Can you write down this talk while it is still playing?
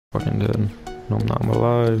Fucking dead. No, I'm not. I'm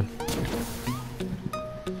alive.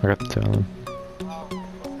 I got the Talon.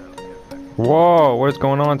 Whoa, what is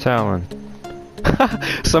going on, Talon?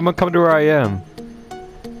 Someone come to where I am.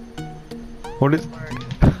 What is...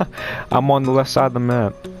 I'm on the left side of the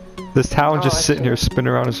map. This Talon just sitting here spinning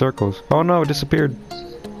around in circles. Oh no, it disappeared.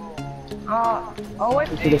 Oh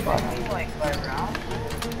wait, like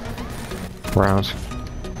Rounds.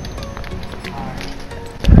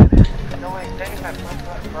 No way, dang my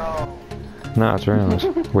foot, bro. Nah, it's rounds.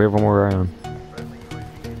 We have one more round.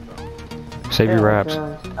 Save your wraps.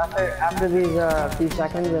 After these few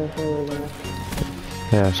seconds, I'm sure we're gonna.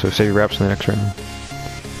 Yeah, so save your wraps in the next round.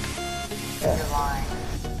 You're lying.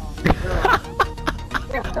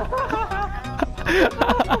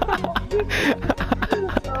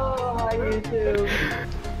 Oh, YouTube.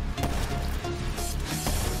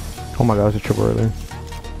 Oh my god, there's a triple right there.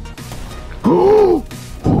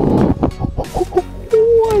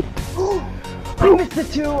 What? I missed the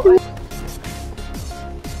two.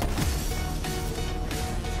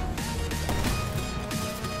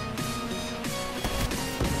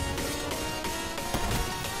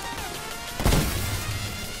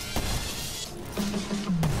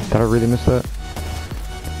 Did I really miss that?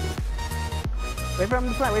 Wait from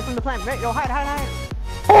the plant. Wait from the plant. Wait, yo, hide.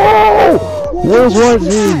 Oh! Where was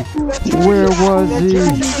he? Where was he?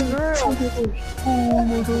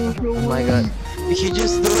 Oh my god. He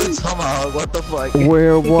just threw it somehow, what the fuck?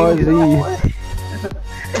 Where was he?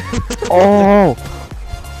 Oh!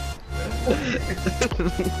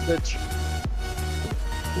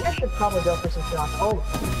 I should probably go for some shots. Oh,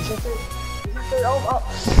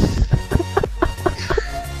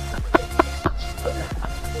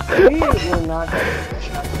 We will not go for a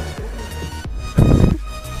shot.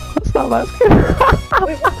 That's not last good.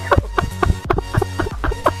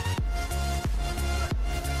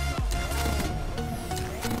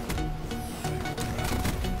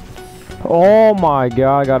 Oh my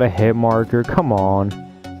god, I got a hit marker. Come on.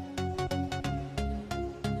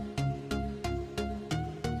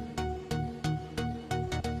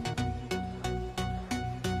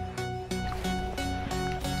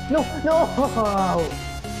 No!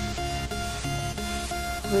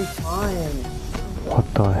 Every time. What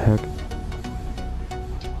the heck?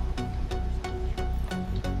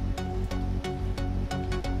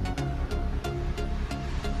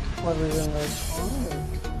 What was in this time?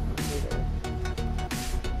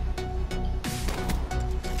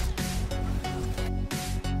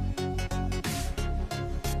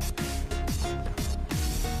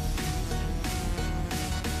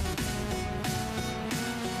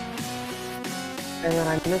 And then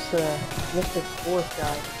I missed the fourth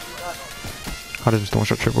guy. How does this one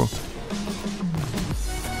shot triple?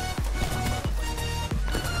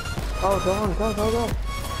 Oh, go on, go.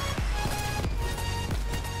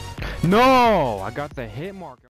 No! I got the hit marker.